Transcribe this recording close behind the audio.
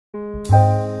Hi,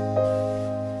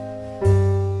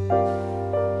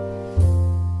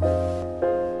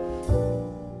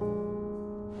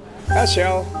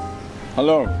 Kjell.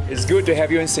 Hello. It's good to have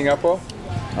you in Singapore.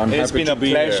 It's been a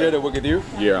pleasure to work with you.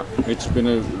 Yeah, it's been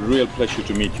a real pleasure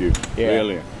to meet you,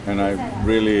 really. And I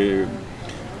really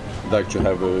like to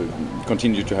have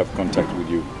continue to have contact with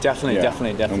you. Definitely,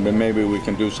 definitely. And maybe we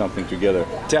can do something together.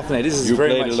 Definitely, this is you very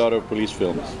much... You played a lot of police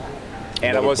films.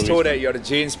 And I was told that you're the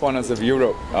James Bond of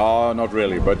Europe. Oh, not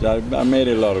really, but I made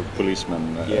a lot of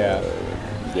policemen.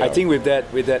 I think with that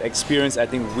experience, I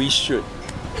think we should,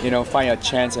 find a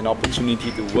chance and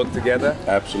opportunity to work together.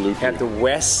 Absolutely. Have the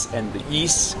West and the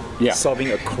East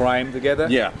solving a crime together.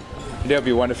 Yeah. That would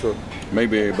be wonderful.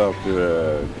 Maybe about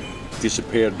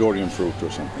disappeared durian fruit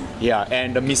or something. Yeah,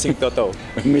 and the missing turtle.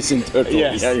 Missing turtle.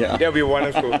 Yes. Yeah. That would be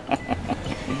wonderful.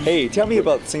 Hey, tell me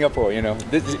about Singapore.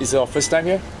 This is your first time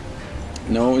here?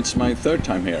 No, it's my third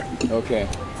time here. Okay.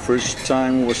 First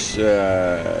time was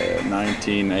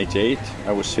 1988.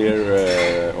 I was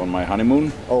here on my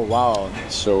honeymoon. Oh wow!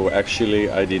 So actually,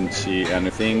 I didn't see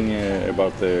anything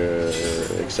about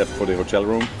except for the hotel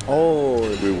room. Oh.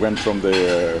 We went from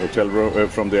the hotel room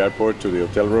from the airport to the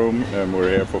hotel room. We were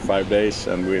here for 5 days,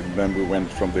 and then we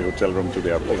went from the hotel room to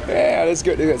the airport. Yeah, that's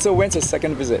good. So when's the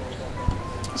second visit?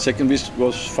 Second visit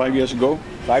was 5 years ago.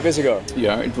 5 years ago?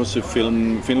 Yeah, it was a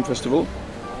film festival.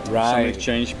 Right. Some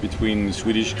exchange between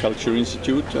Swedish Culture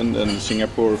Institute and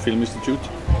Singapore Film Institute.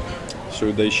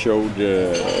 So they showed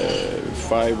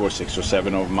 5 or 6 or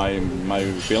 7 of my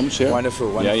films here.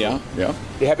 Wonderful, wonderful. Yeah.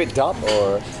 They have it dubbed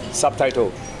or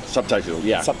subtitled? Subtitle,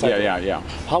 yeah. Subtitle. Yeah.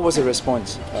 How was the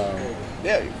response?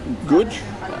 Yeah, good.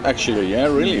 Actually, yeah,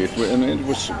 really. It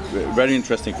was very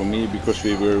interesting for me because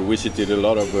we visited a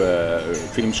lot of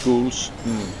film schools,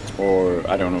 or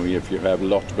I don't know if you have a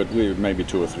lot, but maybe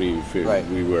 2 or 3. Right.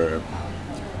 We were,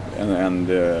 and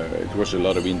it was a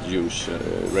lot of interviews,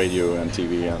 radio and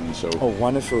TV, and so. Oh,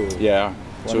 wonderful! Yeah.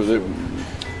 Wonderful. So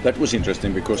that was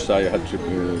interesting because I had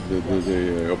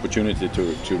the opportunity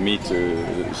to meet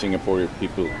Singaporean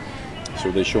people.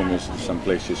 So they showed me some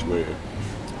places where.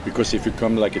 Because if you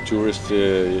come like a tourist,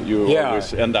 you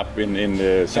always end up in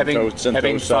Sentosa,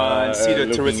 having fun, see the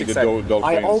touristic side.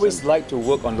 I always like like to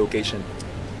work on location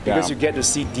because you get to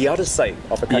see the other side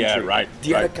of the country,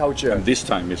 the other culture. And this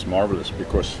time is marvelous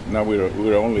because now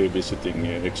we're only visiting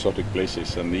exotic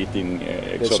places and eating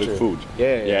exotic food.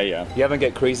 Yeah. You haven't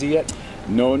get crazy yet?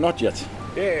 No, not yet.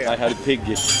 Yeah. I had a pig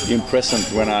in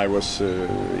present when I was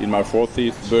in my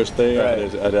 40th birthday.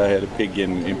 Right. I had a pig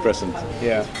in present.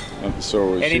 Yeah. And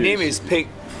so. And your name is Pig.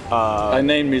 I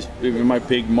named my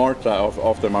pig Martha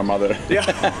after my mother. Yeah.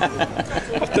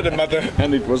 After the mother.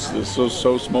 And it was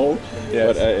so small.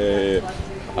 Yes. But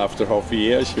after half a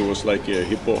year, she was like a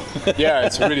hippo. Yeah,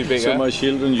 it's really big. So my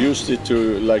children used it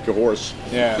to like a horse.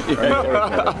 Yeah.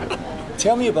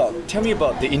 Tell me about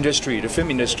the industry, the film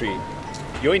industry.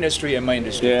 Your industry and my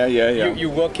industry. Yeah. You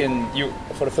work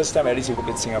for the first time at least you work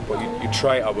in Singapore. You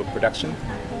try our production.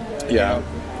 Yeah.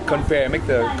 Make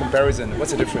the comparison.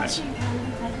 What's the difference?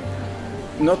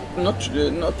 Not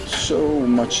so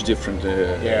much different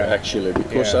actually,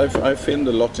 because I filmed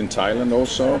a lot in Thailand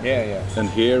also. Yeah. And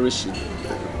here is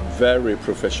very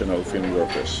professional film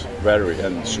workers,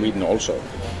 and Sweden also.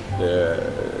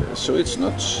 So it's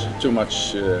not too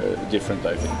much different,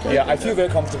 I think. Yeah, I feel very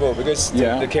comfortable because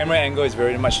the camera angle is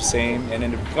very much the same, and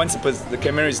then once the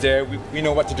camera is there, we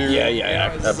know what to do.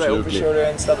 Yeah, absolutely. Like over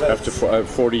and stuff like after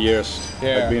 40 years,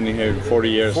 I've been here 40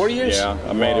 years. 40 years? Yeah,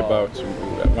 I made about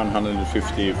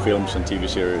 150 films and TV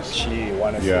series. Gee,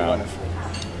 wonderful.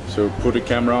 So put a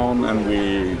camera on and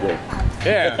we go.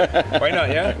 Yeah, why not?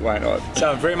 Yeah, why not?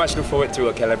 So I very much look forward to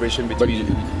a collaboration between.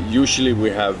 But usually we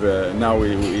have now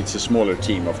it's a smaller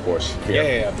team, of course.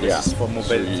 Here. Yeah. For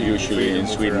mobility. So usually in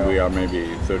Sweden we are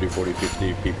maybe 30, 40,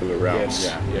 50 people around.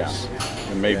 Yes.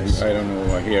 And maybe I don't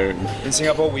know here. In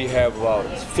Singapore we have about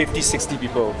 50, 60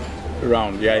 people.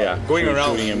 Around, going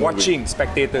around watching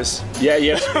spectators.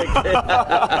 Yes.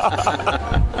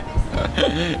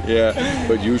 Yeah,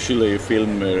 but usually a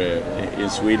film in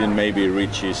Sweden maybe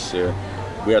reaches.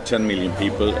 We are 10 million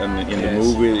people, and in the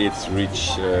movie it's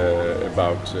reached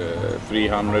about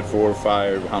 300, 400,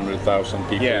 500,000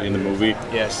 people in the movie.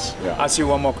 Yes. Ask you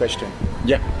one more question.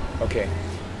 Yeah. Okay.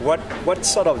 What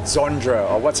sort of genre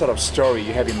or what sort of story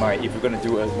you have in mind if we're going to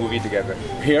do a movie together?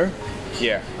 Here?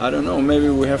 Yeah. I don't know. Maybe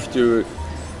we have to.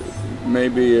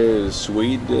 Maybe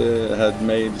Swede had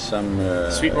made some.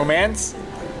 Sweet romance?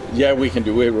 Yeah, we can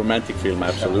do a romantic film,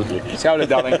 absolutely. Tell the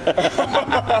darling.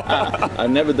 I've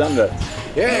never done that.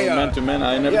 Yeah. Man to man.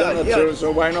 I never done that,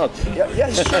 so why not? Yeah,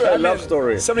 sure. A love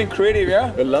story. Something creative,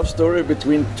 yeah? A love story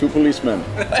between two policemen.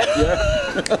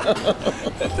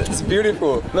 It's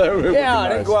beautiful. That would be And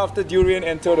then nice. go after Durian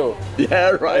and Toto.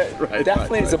 Yeah, right.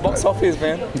 Definitely, it's a box office,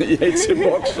 man. Yeah, it's a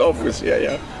box office.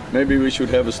 Yeah. Maybe we should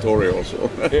have a story also.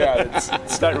 Yeah,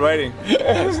 let's start writing.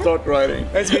 Start writing.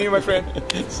 Nice meeting you, my friend.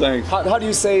 Thanks. How do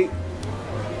you say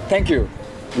thank you?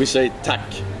 We say tack.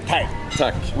 Tack.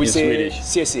 Tack We in say Swedish.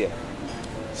 谢谢.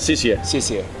 Sisje. 谢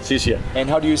谢. Sisje. And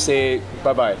how do you say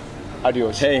bye bye?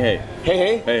 Adios. Hey, hey. Hey,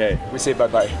 hey. Hey, hey. We say bye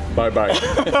bye. Bye, bye.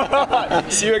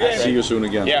 See you again. See you soon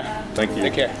again. Yeah. Thank you.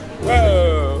 Take care.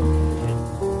 Whoa.